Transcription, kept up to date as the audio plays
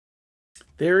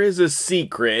there is a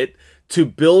secret to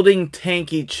building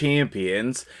tanky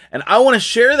champions, and I want to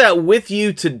share that with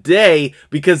you today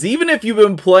because even if you've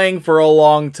been playing for a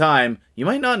long time, you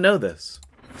might not know this.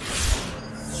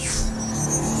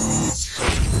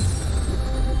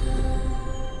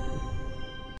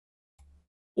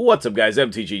 What's up, guys?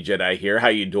 MtgJedi here. How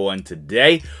you doing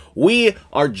today? We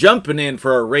are jumping in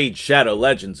for a Raid Shadow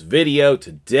Legends video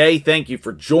today. Thank you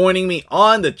for joining me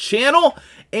on the channel,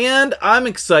 and I'm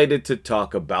excited to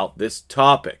talk about this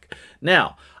topic.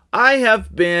 Now, I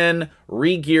have been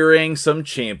re-gearing some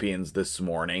champions this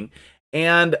morning,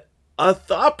 and a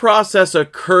thought process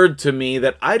occurred to me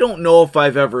that I don't know if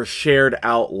I've ever shared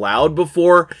out loud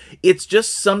before. It's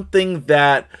just something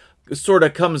that sort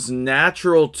of comes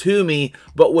natural to me,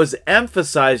 but was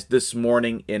emphasized this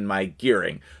morning in my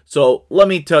gearing. So let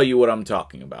me tell you what I'm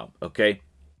talking about, okay?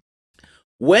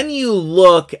 When you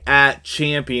look at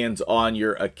champions on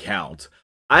your account,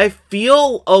 I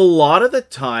feel a lot of the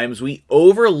times we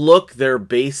overlook their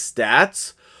base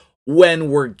stats when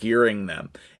we're gearing them.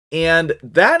 And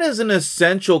that is an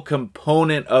essential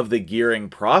component of the gearing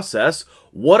process.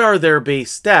 What are their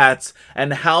base stats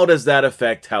and how does that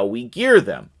affect how we gear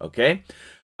them? Okay.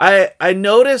 I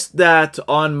noticed that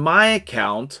on my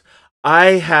account, I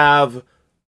have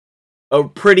a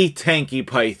pretty tanky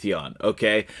Python,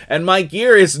 okay? And my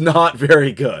gear is not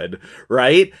very good,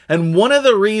 right? And one of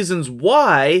the reasons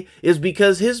why is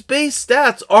because his base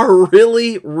stats are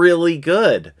really, really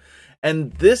good.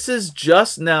 And this is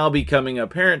just now becoming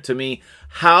apparent to me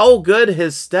how good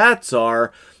his stats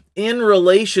are in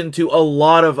relation to a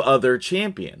lot of other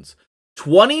champions.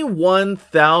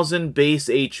 21,000 base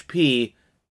HP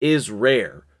is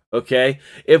rare, okay?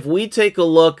 If we take a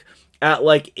look at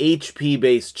like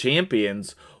HP-based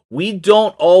champions, we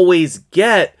don't always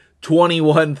get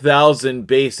 21,000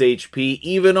 base HP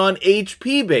even on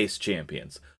HP-based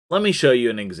champions. Let me show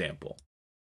you an example.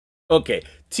 Okay,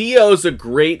 Tio is a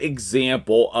great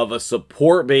example of a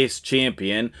support-based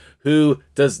champion who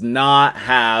does not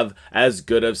have as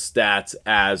good of stats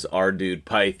as our dude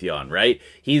Python, right?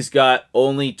 He's got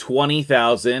only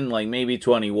 20,000, like maybe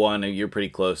 21, you're pretty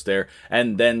close there,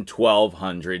 and then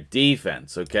 1,200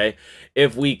 defense, okay?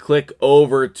 If we click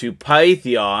over to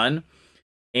Python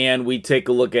and we take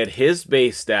a look at his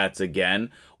base stats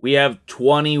again, we have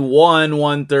 21,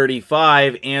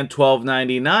 135, and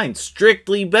 1299,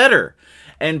 strictly better.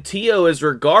 And Tio is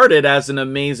regarded as an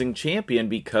amazing champion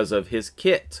because of his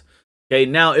kit. Okay,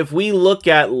 now if we look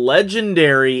at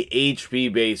legendary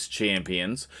HP-based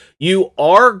champions, you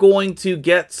are going to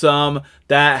get some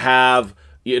that have,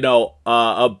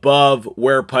 above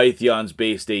where Python's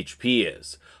based HP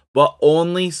is, but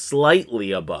only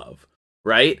slightly above,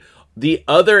 right? The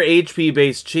other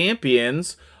HP-based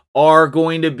champions are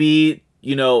going to be,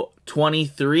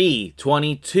 23,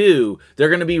 22. They're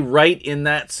going to be right in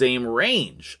that same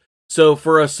range. So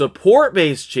for a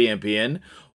support-based champion,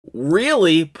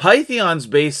 really, Python's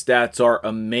base stats are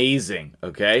amazing,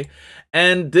 okay?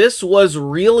 And this was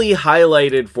really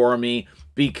highlighted for me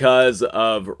because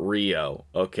of Rio,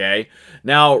 okay?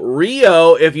 Now,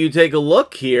 Rio, if you take a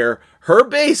look here, her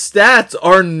base stats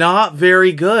are not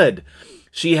very good.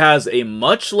 She has a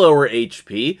much lower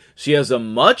HP, she has a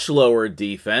much lower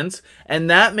defense, and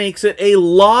that makes it a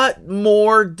lot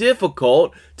more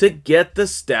difficult to get the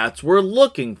stats we're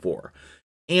looking for.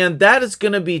 And that is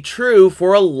going to be true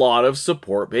for a lot of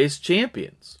support-based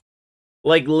champions.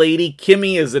 Like Lady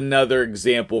Kimmy is another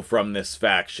example from this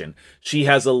faction. She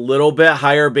has a little bit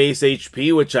higher base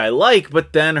HP, which I like,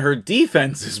 but then her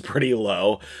defense is pretty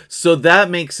low, so that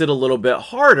makes it a little bit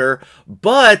harder,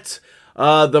 but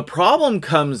the problem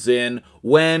comes in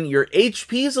when your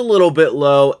HP is a little bit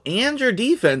low and your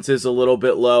defense is a little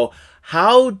bit low.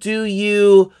 How do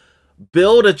you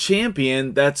build a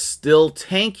champion that's still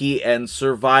tanky and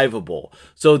survivable?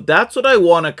 So that's what I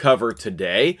want to cover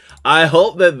today. I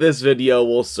hope that this video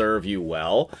will serve you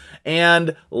well.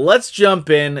 And let's jump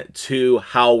in to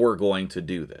how we're going to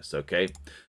do this, okay?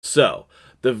 So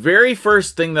the very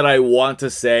first thing that I want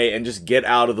to say, and just get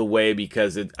out of the way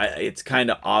because it's kind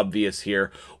of obvious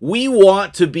here, we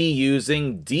want to be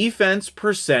using defense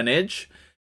percentage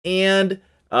and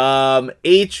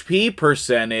HP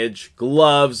percentage,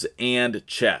 gloves, and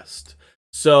chest.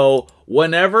 So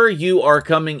whenever you are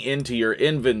coming into your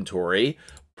inventory,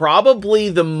 probably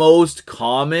the most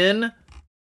common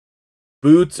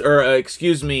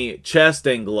chest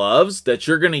and gloves that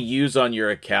you're going to use on your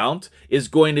account is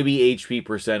going to be HP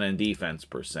percent and defense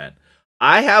percent.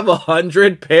 I have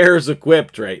 100 pairs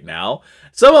equipped right now.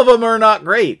 Some of them are not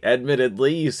great,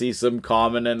 admittedly. You see some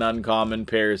common and uncommon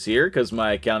pairs here because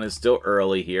my account is still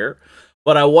early here.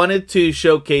 but I wanted to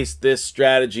showcase this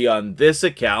strategy on this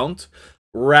account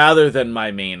rather than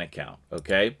my main account,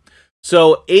 okay?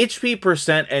 So HP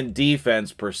percent and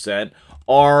defense percent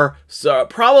are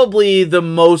probably the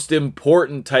most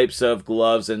important types of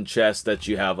gloves and chests that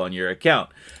you have on your account.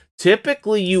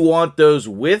 Typically, you want those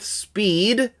with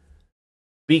speed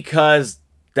because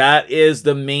that is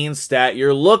the main stat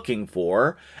you're looking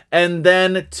for. And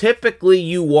then typically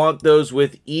you want those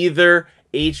with either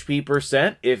HP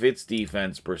percent if it's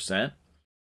defense percent,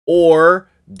 or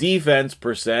defense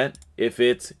percent if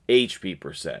it's HP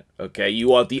percent. Okay, you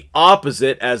want the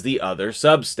opposite as the other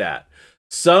substat.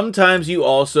 Sometimes you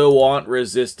also want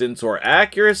resistance or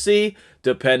accuracy,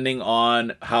 depending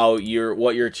on how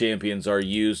what your champions are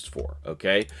used for.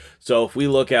 Okay, so if we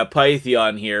look at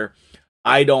Pythion here,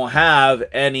 I don't have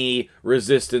any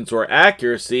resistance or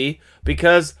accuracy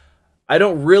because I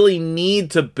don't really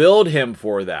need to build him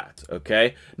for that,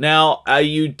 okay? Now,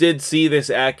 you did see this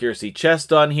accuracy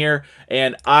chest on here,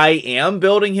 and I am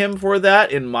building him for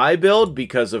that in my build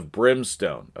because of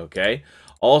Brimstone, okay?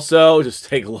 Also, just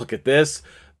take a look at this.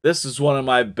 This is one of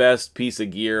my best piece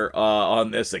of gear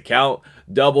on this account.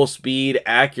 Double speed,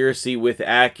 accuracy with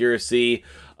accuracy.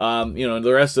 You know,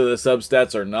 the rest of the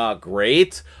substats are not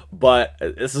great, but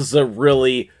this is a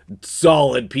really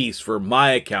solid piece for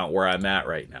my account where I'm at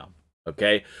right now.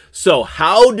 Okay, so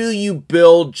how do you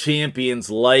build champions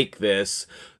like this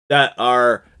that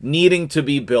are needing to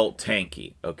be built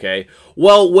tanky? Okay,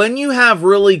 well, when you have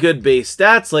really good base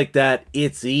stats like that,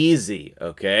 it's easy.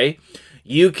 Okay,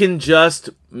 you can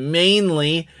just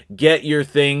mainly get your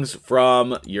things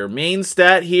from your main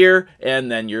stat here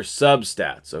and then your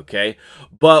substats. Okay,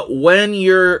 but when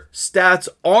your stats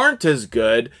aren't as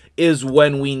good is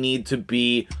when we need to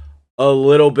be a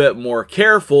little bit more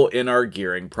careful in our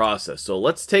gearing process. So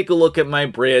let's take a look at my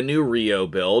brand new Rio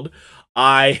build.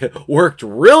 I worked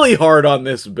really hard on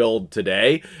this build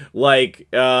today, like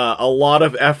a lot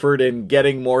of effort in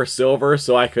getting more silver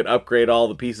so I could upgrade all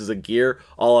the pieces of gear,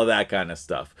 all of that kind of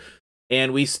stuff.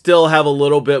 And we still have a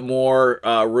little bit more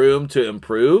room to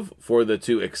improve for the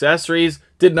 2 accessories.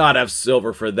 Did not have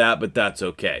silver for that, but that's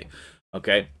okay.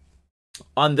 Okay.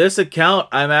 On this account,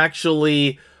 I'm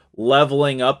actually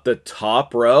leveling up the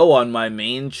top row on my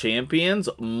main champions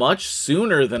much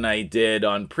sooner than I did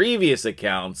on previous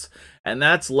accounts, and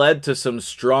that's led to some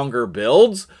stronger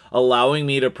builds, allowing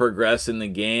me to progress in the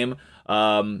game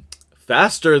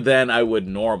faster than I would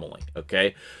normally,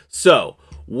 okay? So,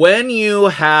 when you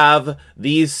have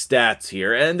these stats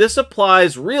here, and this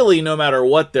applies really no matter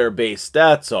what their base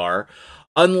stats are,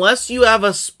 unless you have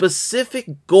a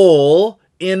specific goal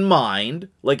in mind,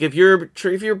 like if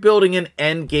you're building an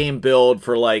end game build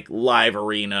for like live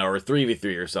arena or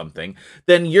 3v3 or something,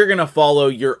 then you're going to follow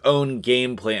your own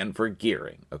game plan for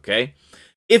gearing, okay?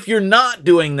 If you're not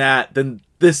doing that, then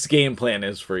this game plan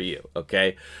is for you,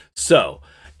 okay? So,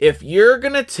 if you're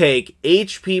going to take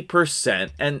HP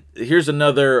percent, and here's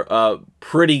another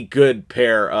pretty good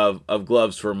pair of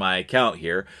gloves for my account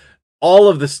here. All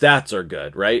of the stats are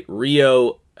good, right?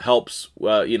 Rio helps,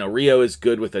 you know, Rio is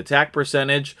good with attack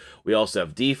percentage. We also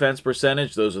have defense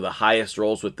percentage. Those are the highest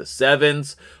rolls with the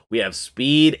 7s. We have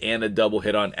speed and a double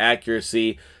hit on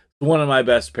accuracy. One of my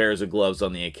best pairs of gloves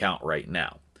on the account right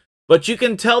now. But you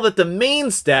can tell that the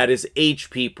main stat is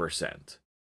HP percent.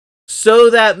 So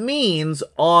that means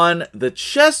on the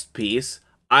chest piece,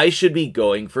 I should be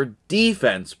going for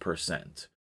defense percent.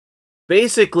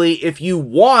 Basically, if you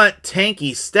want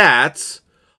tanky stats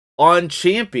on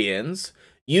champions,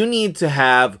 you need to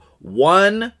have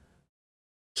one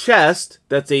chest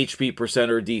that's HP percent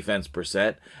or defense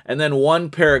percent, and then one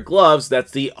pair of gloves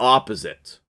that's the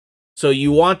opposite. So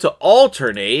you want to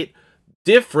alternate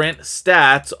different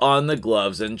stats on the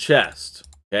gloves and chest.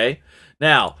 Okay?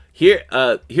 Now,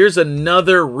 here's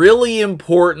another really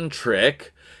important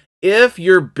trick. If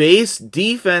your base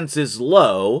defense is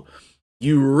low,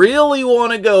 you really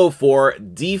want to go for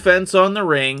defense on the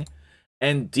ring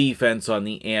and defense on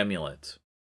the amulet.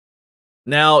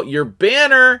 Now, your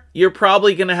banner, you're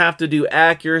probably going to have to do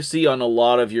accuracy on a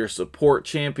lot of your support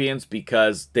champions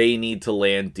because they need to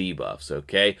land debuffs,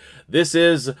 okay? This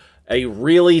is a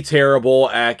really terrible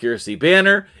accuracy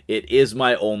banner. It is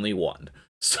my only one.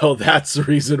 So that's the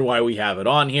reason why we have it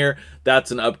on here.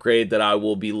 That's an upgrade that I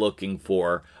will be looking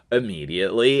for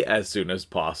immediately as soon as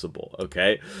possible,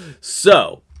 okay?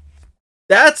 So,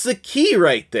 that's the key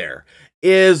right there,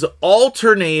 is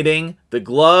alternating the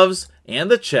gloves and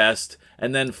the chest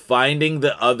and then finding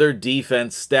the other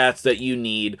defense stats that you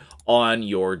need on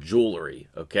your jewelry,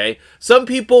 okay? Some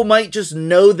people might just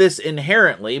know this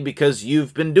inherently because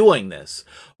you've been doing this,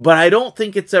 but I don't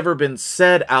think it's ever been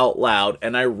said out loud,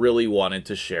 and I really wanted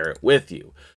to share it with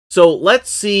you. So let's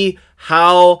see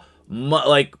how,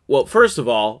 well, first of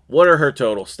all, what are her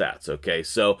total stats? Okay,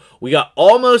 so we got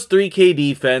almost 3K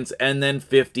defense and then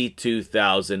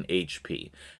 52,000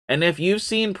 HP. And if you've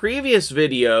seen previous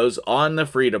videos on the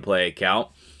free-to-play account,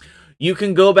 you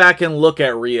can go back and look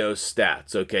at Rio's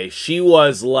stats, okay? She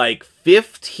was like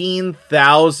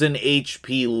 15,000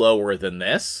 HP lower than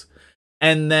this,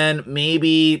 and then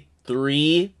maybe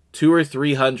 200 or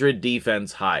 300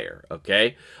 defense higher,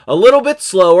 okay? A little bit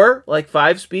slower, like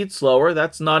 5 speed slower,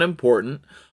 that's not important.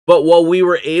 But what we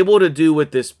were able to do with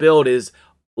this build is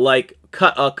like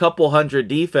cut a couple hundred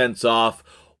defense off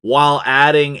while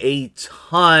adding a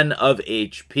ton of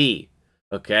HP.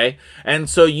 Okay, and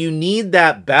so you need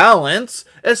that balance,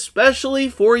 especially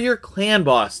for your clan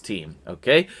boss team,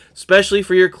 okay? Especially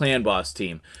for your clan boss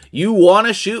team. You want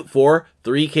to shoot for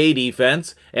 3K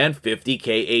defense and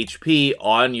 50K HP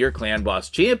on your clan boss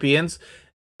champions,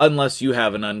 unless you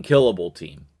have an unkillable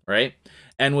team, right?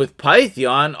 And with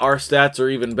Python, our stats are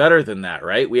even better than that,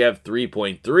 right? We have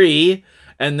 3.3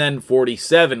 and then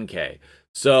 47K.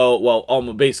 So, well,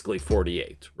 almost basically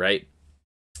 48, right?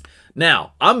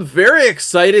 Now, I'm very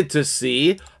excited to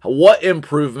see what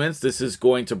improvements this is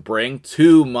going to bring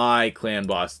to my clan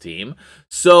boss team.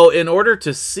 So in order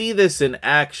to see this in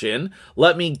action,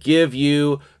 let me give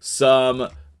you some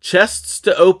chests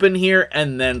to open here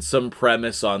and then some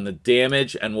premise on the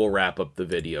damage, and we'll wrap up the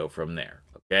video from there,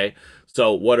 okay?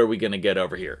 So what are we going to get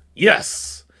over here?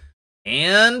 Yes!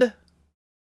 And,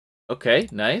 okay,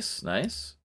 nice,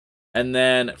 nice. And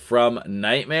then from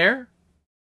Nightmare,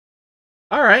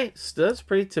 all right, so that's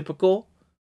pretty typical.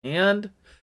 And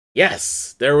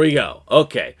yes, there we go.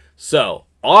 Okay, so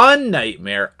on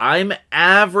Nightmare, I'm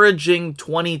averaging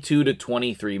 22 to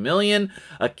 23 million.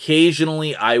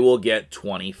 Occasionally, I will get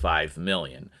 25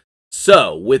 million.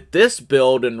 So with this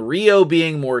build and Rio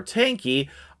being more tanky,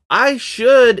 I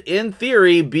should, in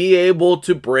theory, be able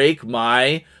to break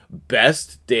my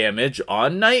best damage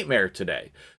on Nightmare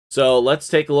today. So let's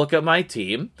take a look at my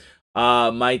team.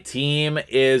 My team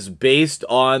is based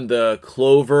on the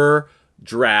Clover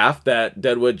draft that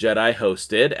Deadwood Jedi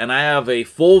hosted, and I have a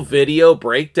full video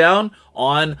breakdown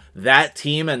on that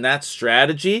team and that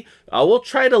strategy. I will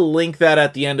try to link that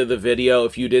at the end of the video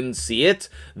if you didn't see it.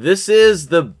 This is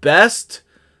the best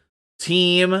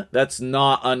team that's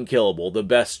not unkillable, the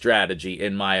best strategy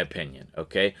in my opinion,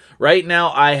 okay? Right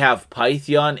now I have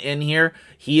Python in here.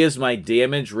 He is my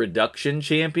damage reduction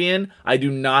champion. I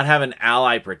do not have an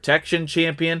ally protection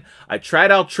champion. I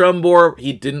tried out Trumbor.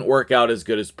 He didn't work out as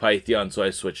good as Python, so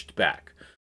I switched back.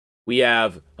 We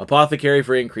have Apothecary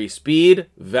for increased speed,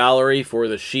 Valerie for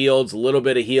the shields, a little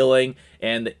bit of healing,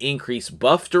 and the increased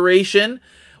buff duration.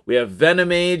 We have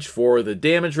Venomage for the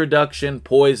damage reduction,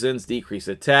 poisons, decrease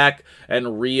attack,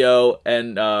 and Rio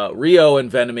and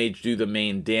Venomage do the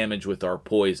main damage with our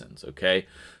poisons, okay?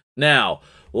 Now,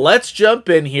 let's jump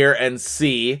in here and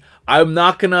see. I'm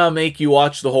not going to make you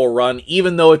watch the whole run,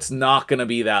 even though it's not going to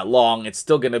be that long. It's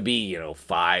still going to be,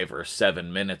 5 or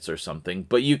 7 minutes or something.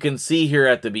 But you can see here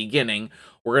at the beginning,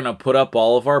 we're going to put up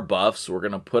all of our buffs. We're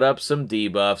going to put up some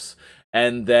debuffs.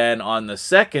 And then on the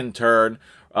second turn,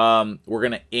 we're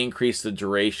going to increase the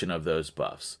duration of those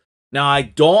buffs. Now, I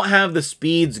don't have the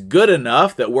speeds good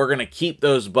enough that we're going to keep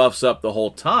those buffs up the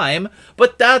whole time,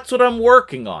 but that's what I'm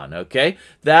working on, okay?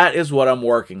 That is what I'm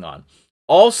working on.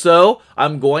 Also,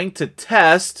 I'm going to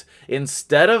test,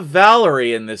 instead of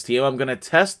Valerie in this team, I'm going to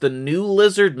test the new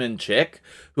Lizardman chick,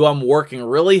 who I'm working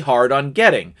really hard on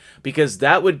getting, because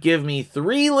that would give me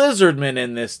 3 Lizardmen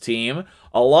in this team,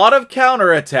 a lot of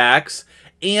counterattacks,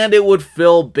 and it would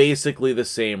fill basically the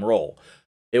same role.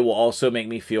 It will also make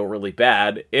me feel really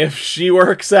bad if she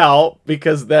works out,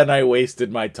 because then I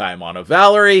wasted my time on a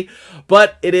Valerie.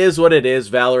 But it is what it is.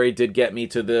 Valerie did get me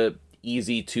to the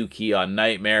easy 2 key on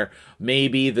Nightmare.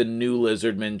 Maybe the new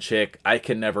Lizardman chick, I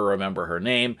can never remember her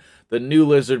name. The new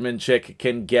Lizardman chick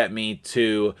can get me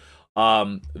to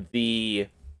the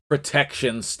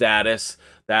protection status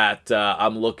that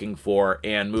I'm looking for,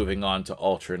 and moving on to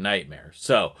Ultra Nightmare.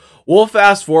 So we'll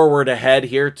fast forward ahead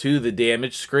here to the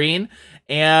damage screen,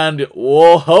 and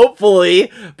we'll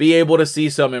hopefully be able to see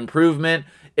some improvement.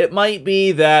 It might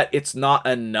be that it's not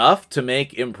enough to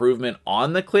make improvement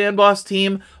on the clan boss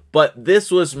team, but this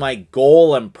was my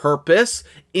goal and purpose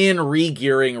in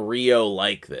re-gearing Rio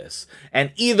like this.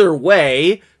 And either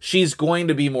way, she's going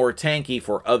to be more tanky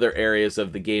for other areas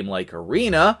of the game like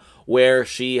Arena, where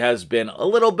she has been a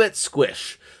little bit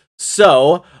squish.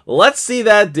 So let's see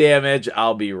that damage.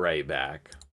 I'll be right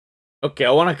back. Okay,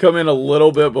 I want to come in a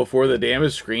little bit before the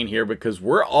damage screen here because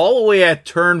we're all the way at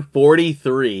turn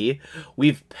 43.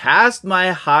 We've passed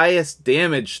my highest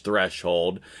damage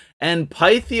threshold, and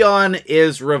Pythion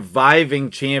is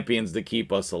reviving champions to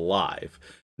keep us alive.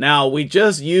 Now, we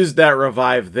just used that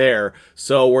revive there,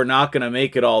 so we're not going to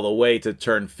make it all the way to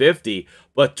turn 50,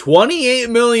 but 28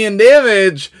 million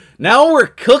damage, now we're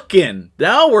cooking.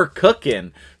 Now we're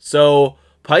cooking. So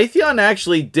Pythion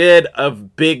actually did a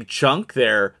big chunk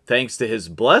there thanks to his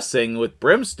blessing with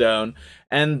Brimstone,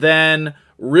 and then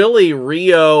really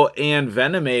Rio and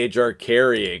Venomage are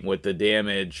carrying with the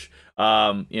damage,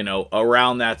 you know,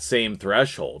 around that same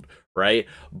threshold, right?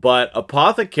 But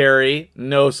Apothecary,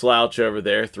 no slouch over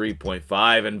there,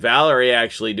 3.5, and Valerie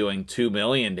actually doing 2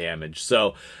 million damage.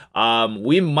 So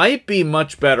we might be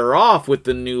much better off with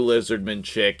the new Lizardman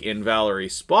chick in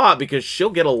Valerie's spot because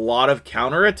she'll get a lot of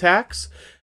counterattacks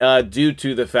due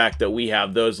to the fact that we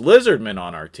have those Lizardmen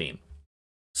on our team.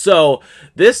 So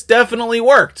this definitely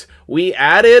worked. We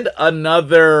added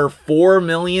another 4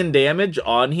 million damage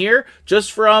on here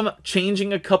just from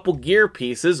changing a couple gear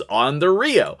pieces on the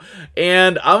Rio.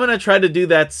 And I'm going to try to do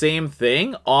that same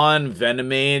thing on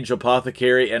Venomage,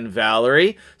 Apothecary, and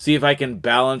Valerie. See if I can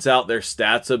balance out their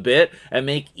stats a bit and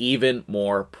make even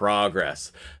more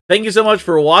progress. Thank you so much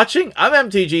for watching. I'm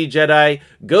MtgJedi.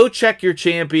 Go check your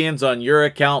champions on your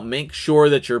account. Make sure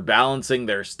that you're balancing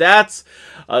their stats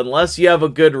unless you have a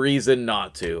good reason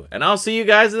not to. And I'll see you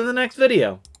guys in the next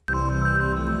video.